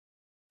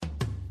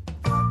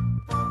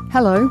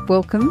Hello,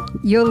 welcome.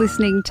 You're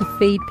listening to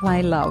Feed,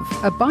 Play, Love,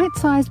 a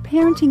bite-sized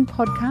parenting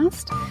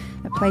podcast,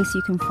 a place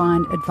you can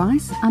find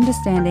advice,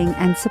 understanding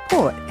and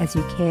support as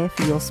you care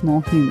for your small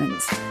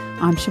humans.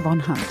 I'm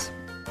Siobhan Hunt.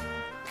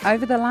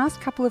 Over the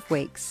last couple of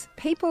weeks,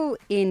 people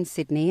in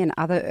Sydney and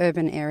other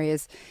urban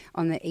areas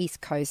on the East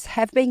Coast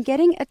have been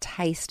getting a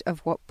taste of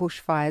what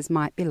bushfires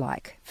might be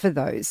like for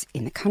those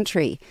in the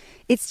country.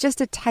 It's just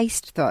a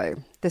taste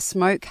though. The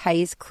smoke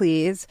haze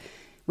clears,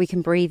 we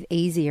can breathe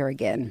easier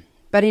again.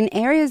 But in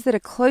areas that are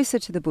closer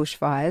to the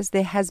bushfires,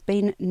 there has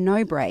been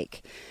no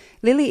break.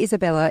 Lily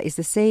Isabella is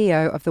the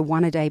CEO of the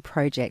One a Day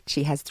Project.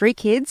 She has 3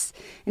 kids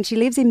and she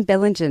lives in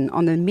Bellingen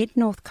on the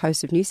mid-north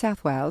coast of New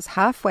South Wales,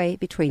 halfway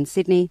between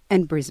Sydney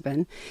and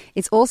Brisbane.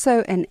 It's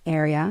also an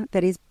area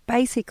that is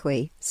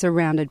basically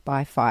surrounded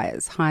by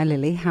fires. Hi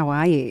Lily, how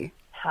are you?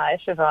 Hi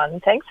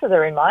Siobhan, thanks for the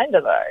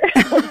reminder though.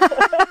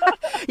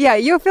 Yeah,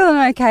 you're feeling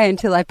okay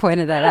until I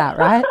pointed that out,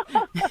 right?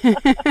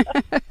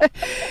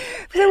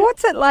 So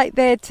what's it like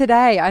there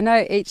today? I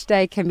know each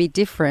day can be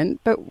different,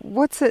 but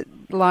what's it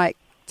like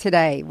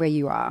today where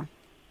you are?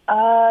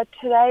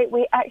 Today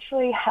we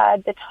actually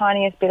had the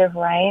tiniest bit of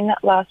rain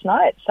last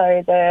night,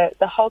 so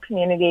the whole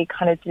community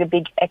kind of did a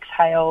big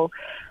exhale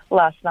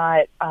last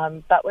night,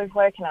 but we've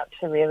woken up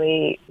to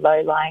really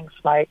low-lying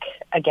smoke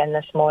again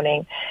this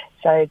morning.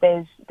 So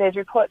there's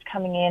reports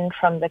coming in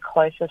from the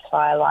closest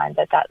fire line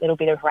that little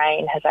bit of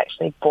rain has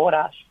actually bought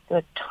us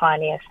the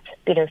tiniest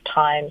bit of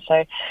time.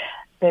 So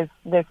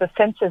there's a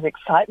sense of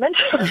excitement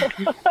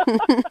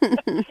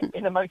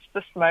in amongst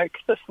the smoke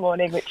this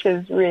morning, which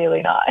is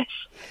really nice.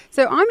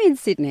 So I'm in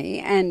Sydney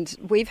and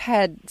we've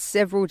had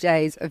several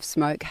days of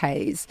smoke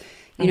haze.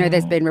 You know,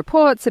 there's been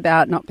reports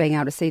about not being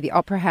able to see the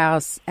Opera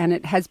House and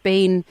it has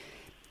been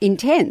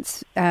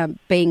intense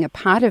being a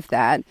part of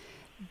that.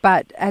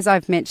 But as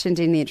I've mentioned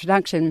in the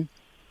introduction,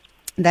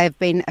 there have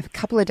been a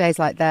couple of days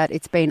like that.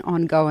 It's been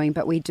ongoing,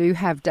 but we do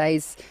have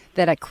days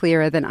that are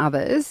clearer than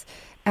others.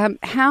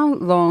 How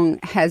long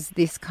has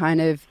this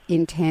kind of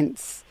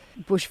intense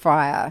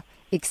bushfire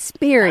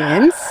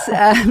experience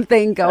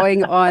been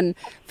going on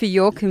for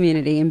your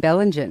community in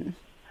Bellingen?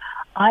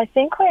 I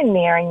think we're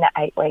nearing the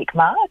 8-week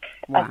mark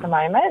at the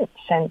moment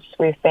since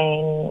we've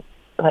been,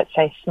 let's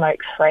say,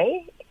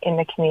 smoke-free in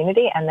the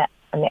community and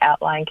the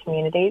outlying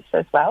communities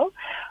as well.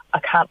 I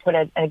can't put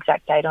an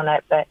exact date on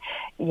it, but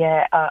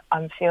yeah,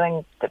 I'm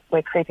feeling that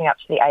we're creeping up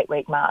to the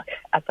 8-week mark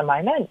at the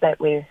moment, that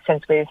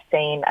since we've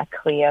seen a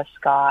clear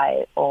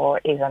sky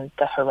or even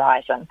the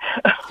horizon.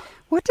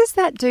 What does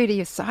that do to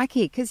your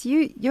psyche? Because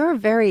you're a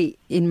very,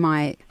 in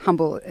my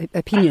humble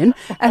opinion,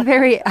 a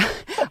very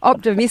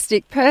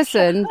optimistic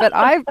person, but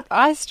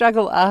I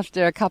struggle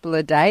after a couple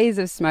of days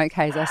of smoke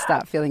haze. I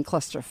start feeling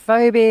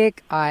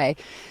claustrophobic. I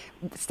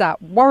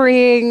start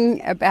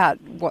worrying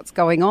about what's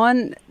going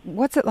on.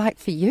 What's it like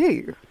for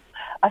you?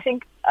 I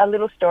think a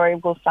little story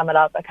will sum it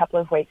up. A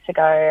couple of weeks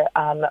ago,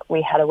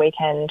 we had a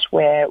weekend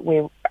where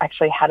we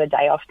actually had a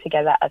day off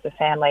together as a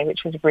family,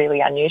 which was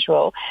really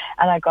unusual.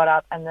 And I got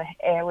up and the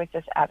air was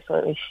just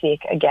absolutely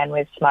thick again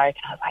with smoke.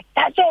 And I was like,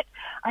 that's it.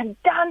 I'm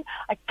done.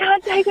 I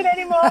can't take it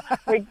anymore.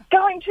 We're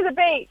going to the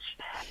beach.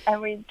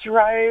 And we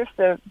drove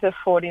the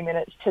 40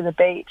 minutes to the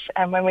beach.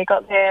 And when we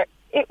got there,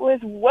 it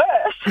was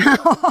worse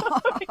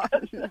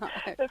because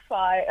the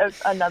fire,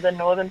 another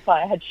northern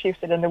fire had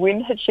shifted and the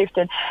wind had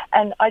shifted.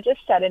 And I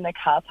just sat in the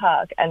car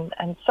park and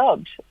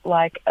sobbed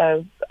like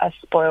a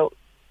spoilt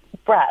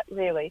brat,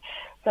 really.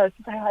 So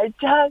I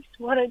just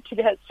wanted to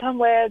get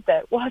somewhere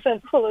that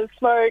wasn't full of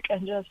smoke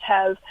and just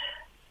have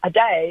a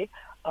day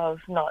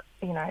of not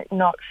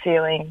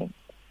feeling,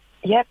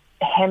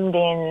 hemmed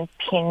in,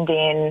 pinned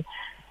in.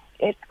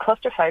 It's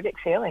claustrophobic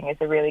feeling is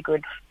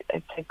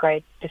it's a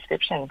great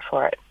description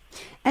for it.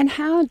 And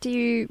how do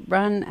you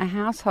run a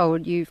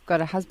household? You've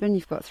got a husband,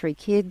 you've got 3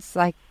 kids.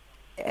 Like,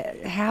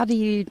 how do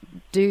you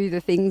do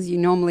the things you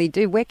normally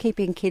do? We're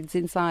keeping kids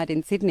inside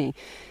in Sydney,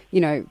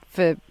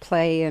 for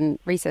play and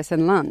recess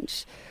and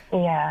lunch.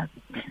 Yeah.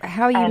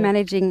 How are you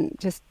managing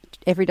just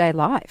everyday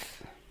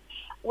life?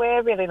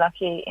 We're really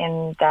lucky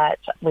in that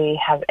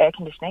we have air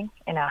conditioning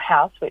in our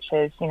house, which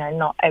is,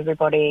 not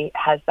everybody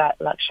has that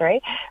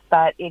luxury,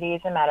 but it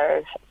is a matter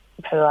of,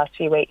 for the last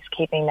few weeks,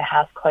 keeping the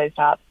house closed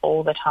up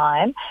all the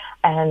time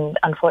and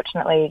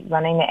unfortunately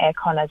running the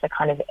aircon as a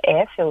kind of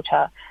air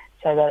filter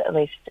so that at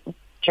least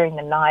during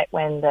the night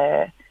when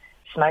the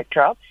smoke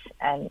drops,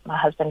 and my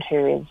husband,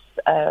 who is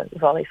a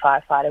volley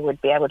firefighter,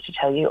 would be able to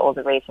tell you all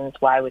the reasons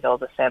why, with all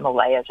the thermal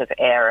layers of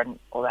air and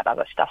all that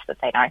other stuff that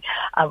they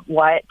know,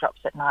 why it drops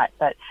at night.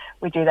 But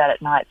we do that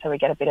at night so we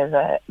get a bit of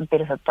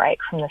a break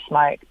from the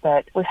smoke.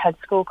 But we've had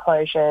school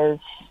closures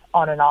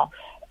on and off,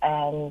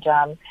 and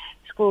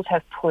schools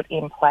have put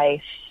in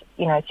place,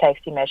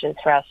 safety measures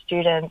for our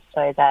students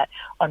so that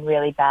on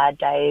really bad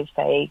days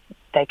they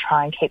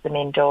try and keep them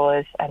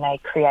indoors and they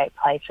create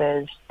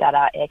places that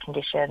are air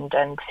conditioned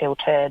and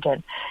filtered.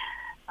 And,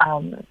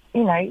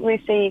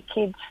 we see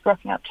kids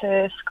rocking up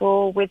to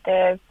school with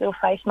their little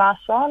face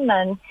masks on,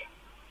 and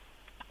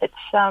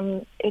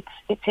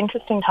it's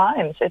interesting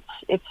times.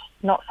 It's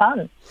not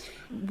fun.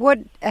 What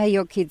are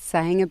your kids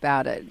saying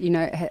about it? You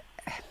know,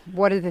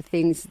 what are the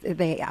things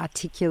they're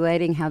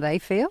articulating how they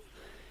feel?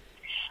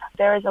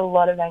 There is a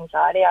lot of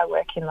anxiety. I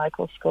work in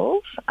local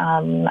schools,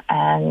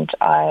 and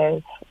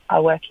I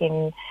work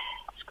in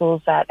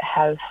schools that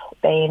have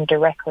been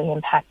directly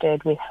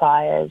impacted with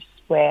fires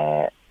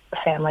where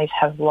families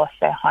have lost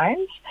their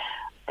homes.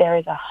 There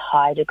is a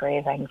high degree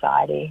of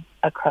anxiety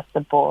across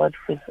the board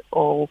with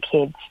all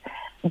kids.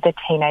 The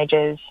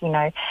teenagers, you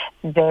know,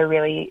 they're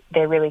really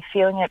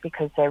feeling it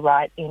because they're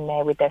right in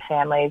there with their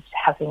families,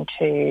 having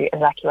to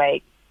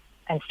evacuate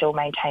and still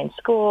maintain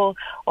school,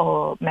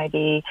 or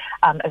maybe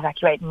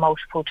evacuate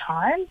multiple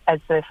times as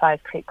the fires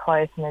creep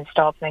close and then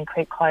stop, and then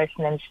creep close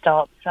and then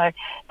stop. So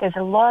there's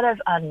a lot of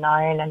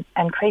unknown,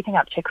 and creeping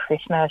up to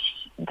Christmas,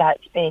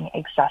 that's being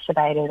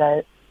exacerbated.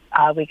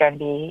 Are we going to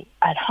be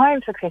at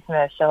home for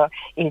Christmas, or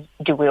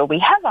will we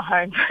have a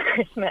home for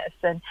Christmas?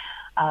 And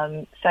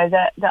so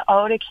the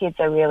older kids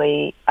are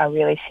really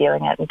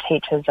feeling it, and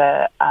teachers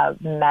are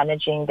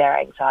managing their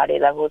anxiety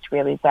levels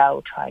really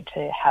well, trying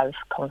to have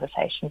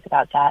conversations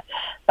about that.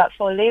 But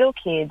for little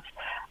kids,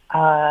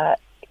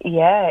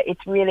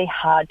 it's really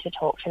hard to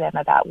talk to them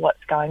about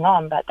what's going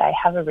on, but they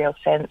have a real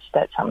sense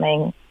that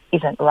something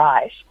isn't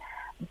right,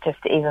 just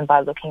even by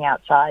looking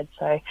outside.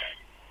 So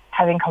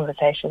having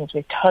conversations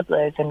with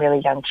toddlers and really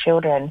young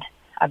children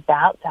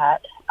about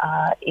that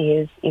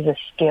is a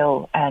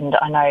skill. And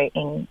I know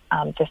in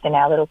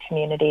our little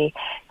community,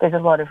 there's a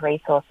lot of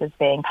resources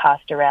being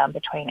passed around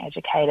between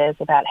educators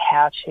about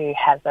how to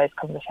have those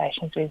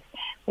conversations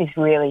with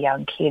really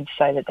young kids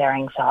so that their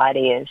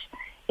anxiety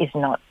is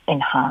not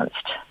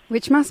enhanced.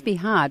 Which must be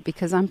hard,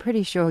 because I'm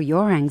pretty sure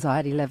your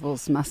anxiety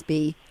levels must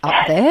be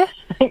up there.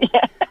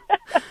 Yeah.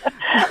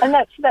 And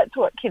that's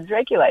what kids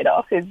regulate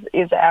off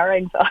is our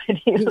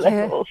anxiety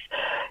levels.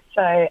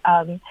 So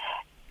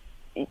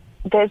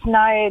there's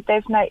no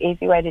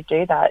easy way to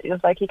do that.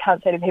 It's like you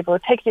can't say to people,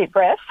 take a deep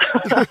breath.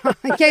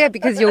 Yeah,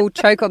 because you'll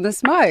choke on the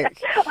smoke.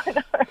 I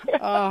know.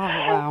 Oh,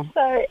 wow.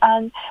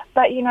 So,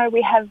 but you know,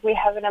 we have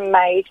an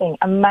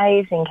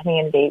amazing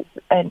community,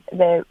 and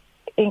they're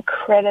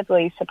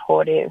incredibly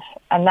supportive,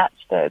 and that's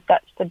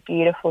the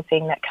beautiful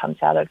thing that comes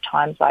out of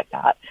times like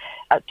that.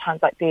 At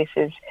times like this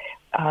is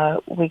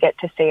we get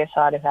to see a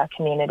side of our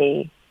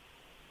community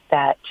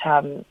that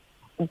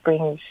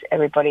brings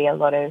everybody a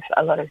lot of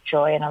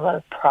joy and a lot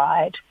of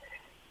pride.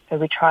 So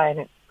we try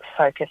and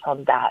focus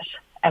on that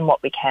and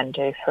what we can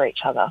do for each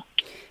other.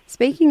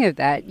 Speaking of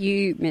that,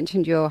 you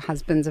mentioned your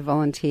husband's a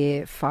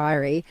volunteer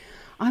firey.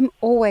 I'm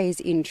always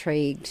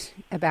intrigued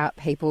about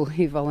people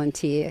who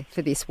volunteer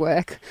for this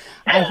work.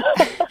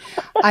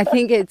 I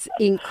think it's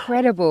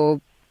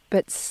incredible,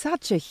 but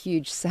such a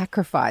huge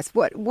sacrifice.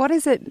 What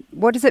does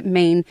it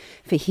mean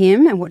for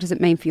him, and what does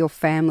it mean for your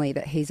family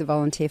that he's a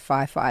volunteer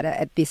firefighter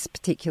at this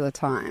particular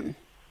time?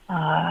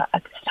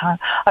 At this time,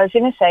 I was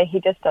going to say he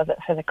just does it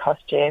for the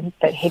costume,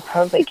 but he'd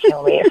probably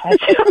kill me if I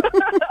did.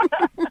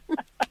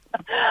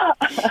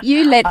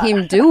 You let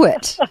him do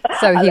it,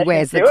 so he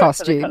wears the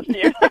costume.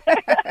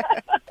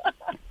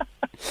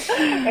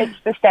 It's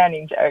the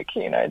standing joke,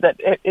 you know, that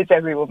it's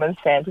every woman's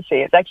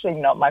fantasy. It's actually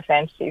not my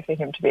fantasy for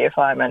him to be a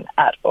fireman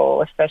at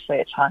all, especially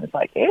at times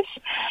like this.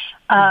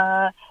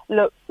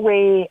 Look,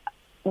 we're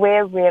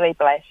really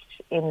blessed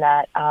in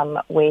that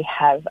we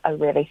have a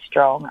really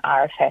strong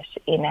RFS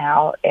in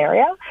our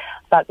area,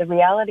 but the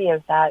reality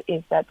of that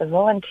is that the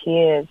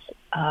volunteers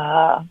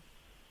are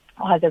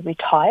either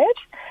retired,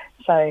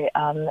 so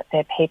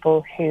they're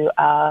people who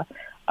are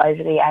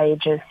over the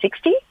age of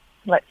 60,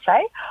 let's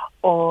say,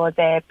 or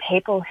they're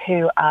people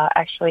who are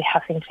actually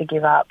having to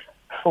give up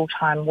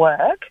full-time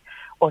work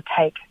or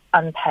take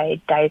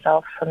unpaid days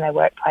off from their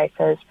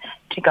workplaces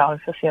to go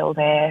and fulfil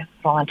their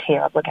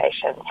volunteer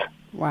obligations.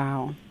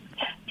 Wow.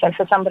 So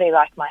for somebody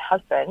like my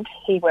husband,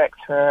 we're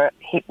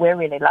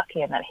really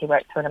lucky in that he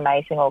works for an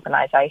amazing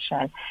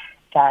organisation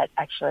that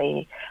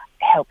actually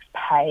helps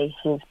pay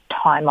his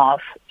time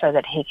off so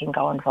that he can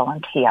go and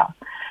volunteer.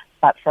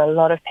 But for a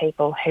lot of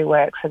people who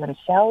work for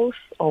themselves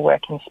or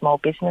work in small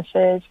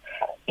businesses,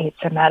 it's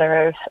a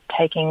matter of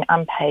taking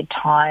unpaid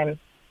time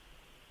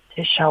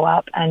to show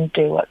up and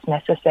do what's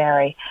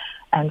necessary.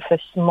 And for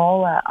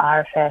smaller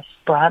RFS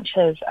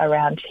branches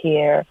around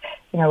here,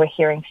 you know, we're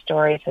hearing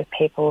stories of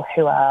people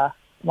who are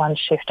one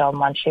shift on,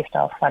 one shift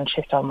off, one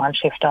shift on, one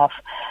shift off.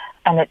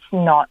 And it's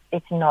not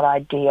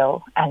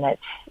ideal. And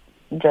it's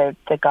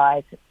the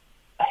guys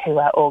who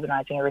are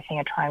organising everything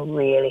are trying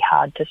really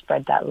hard to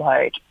spread that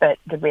load. But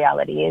the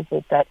reality is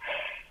that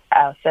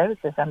our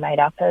services are made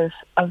up of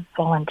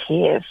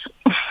volunteers.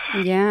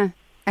 Yeah,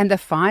 and the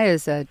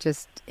fires are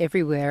just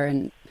everywhere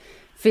and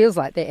feels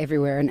like they're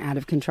everywhere and out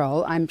of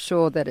control. I'm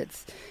sure that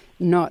it's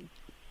not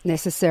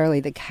necessarily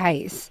the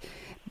case,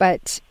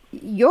 but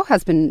your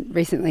husband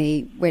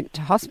recently went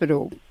to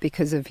hospital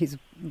because of his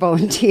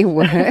volunteer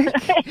work.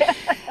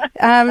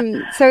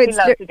 So he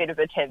loves a bit of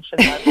attention,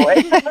 my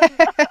boy.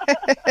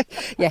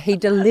 Yeah, he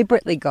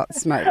deliberately got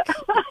smoke.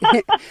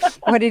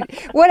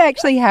 What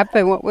actually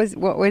happened? What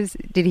was?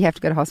 Did he have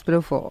to go to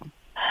hospital for?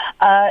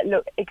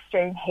 Look,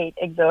 extreme heat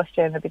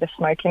exhaustion, a bit of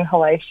smoke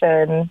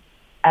inhalation,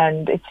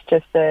 and it's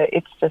just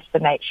the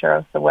nature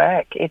of the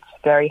work. It's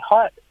very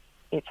hot.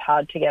 It's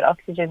hard to get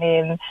oxygen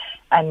in,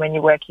 and when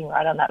you're working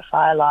right on that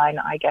fire line,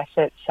 I guess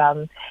it's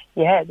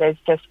there's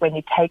just, when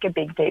you take a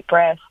big deep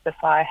breath, the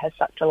fire has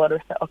sucked a lot of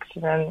the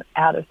oxygen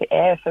out of the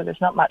air, so there's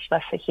not much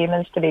left for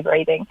humans to be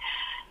breathing.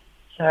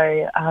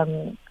 So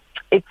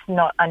it's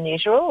not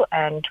unusual,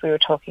 and we were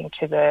talking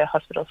to the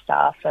hospital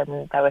staff,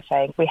 and they were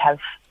saying we have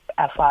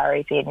our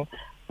fireys in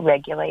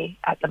regularly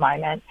at the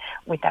moment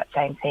with that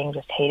same thing,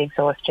 just heat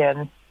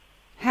exhaustion.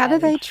 How do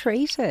they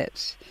treat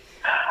it?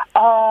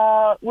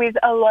 With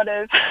a lot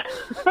of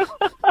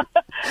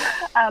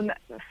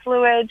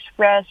fluid,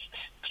 rest,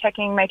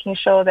 checking, making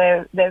sure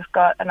they've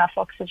got enough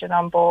oxygen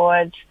on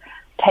board,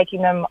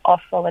 taking them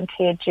off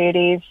volunteer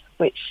duties,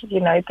 which,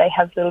 they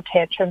have little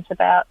tantrums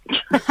about,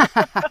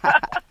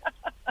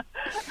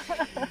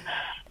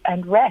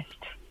 and rest.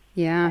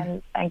 Yeah.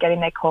 And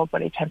getting their core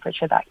body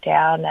temperature back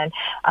down. And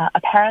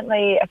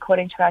apparently,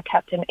 according to our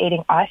captain,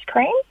 eating ice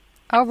cream.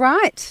 Oh,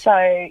 right.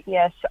 So,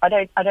 yes, I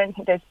don't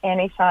think there's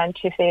any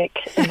scientific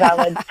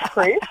valid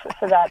proof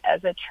for that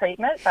as a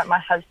treatment, but my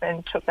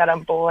husband took that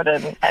on board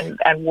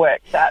and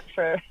worked that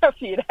for a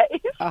few days.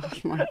 Oh,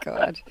 my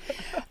God.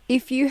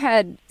 If you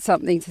had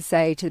something to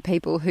say to the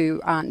people who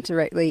aren't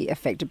directly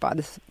affected by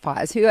the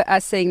fires, who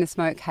are seeing the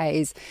smoke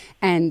haze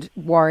and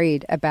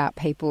worried about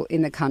people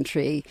in the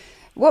country,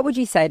 what would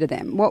you say to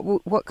them?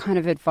 What kind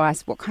of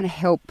advice, what kind of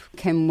help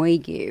can we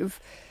give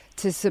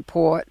to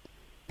support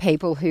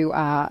people who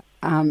are,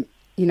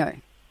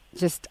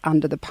 just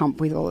under the pump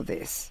with all of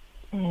this?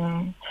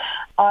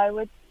 I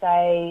would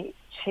say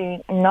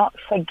to not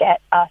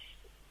forget us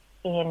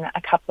in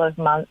a couple of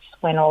months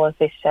when all of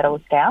this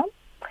settles down.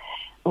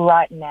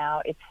 Right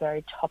now it's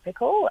very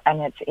topical,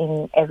 and it's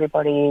in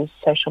everybody's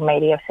social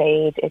media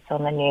feed, it's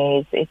on the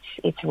news,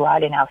 it's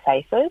right in our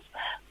faces.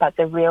 But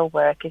the real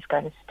work is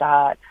going to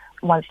start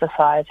once the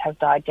fires have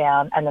died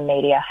down and the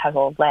media have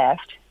all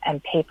left,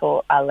 and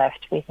people are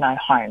left with no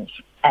homes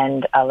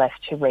and are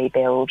left to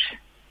rebuild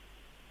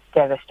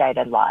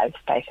devastated lives,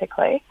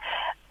 basically.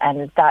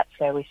 And that's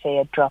where we see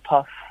a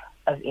drop-off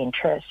of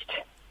interest.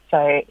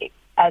 So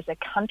as a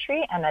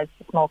country and as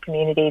small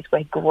communities,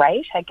 we're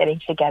great at getting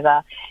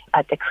together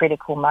at the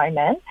critical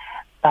moment.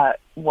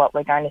 But what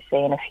we're going to see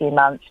in a few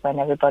months, when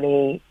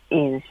everybody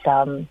is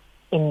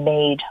in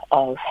need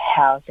of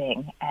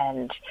housing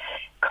and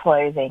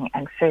clothing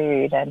and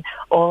food and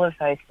all of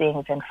those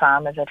things, and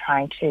farmers are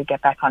trying to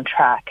get back on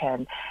track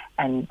and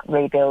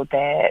rebuild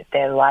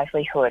their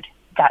livelihood,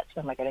 that's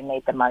when we're going to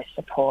need the most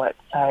support.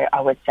 So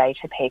I would say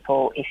to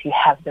people, if you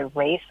have the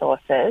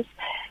resources,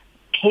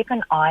 keep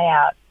an eye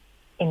out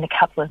in the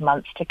couple of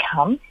months to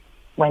come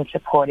when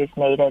support is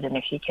needed. And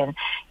if you can,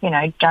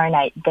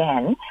 donate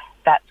then,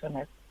 that's when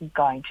we're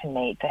going to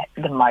need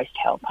the most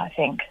help, I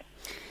think.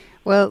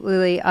 Well,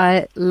 Lily,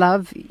 I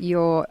love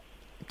your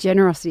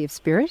generosity of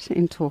spirit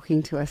in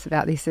talking to us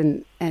about this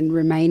and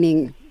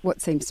remaining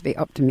what seems to be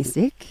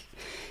optimistic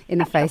in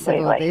the face of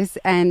all this.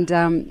 And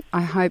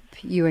I hope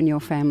you and your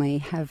family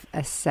have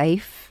a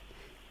safe,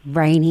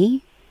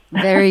 rainy,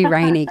 very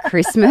rainy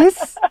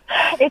Christmas.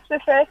 It's the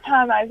first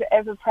time I've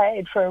ever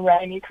prayed for a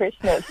rainy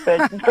Christmas,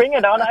 but bring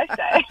it on, I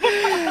say.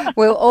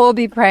 We'll all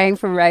be praying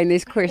for rain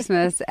this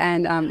Christmas,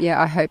 and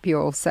I hope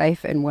you're all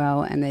safe and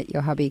well and that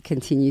your hubby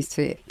continues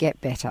to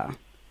get better.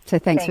 So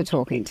thanks for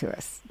talking to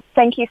us.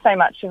 Thank you so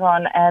much,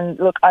 Yvonne. And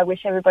look, I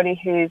wish everybody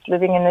who's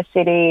living in the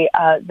city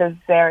the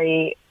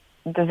very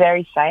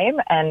same,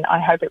 and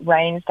I hope it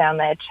rains down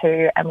there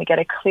too, and we get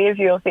a clear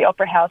view of the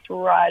Opera House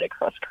right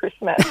across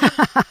Christmas.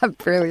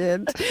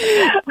 Brilliant.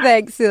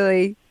 Thanks,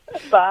 Lily.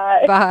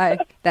 Bye. Bye.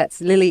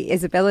 That's Lily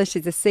Isabella.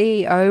 She's the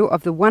CEO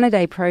of the One A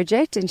Day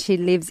Project, and she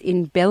lives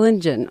in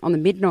Bellingen on the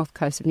mid-north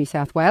coast of New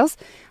South Wales,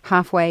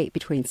 halfway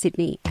between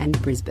Sydney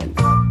and Brisbane.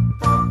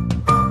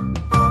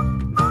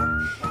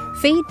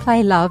 Feed,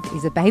 Play, Love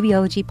is a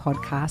babyology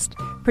podcast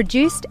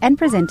produced and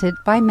presented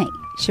by me,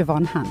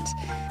 Siobhan Hunt.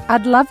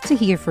 I'd love to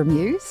hear from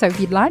you, so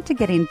if you'd like to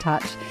get in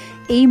touch,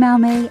 email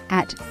me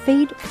at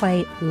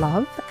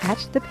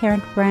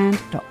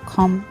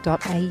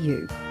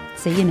feedplaylove@theparentbrand.com.au.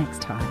 See you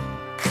next time.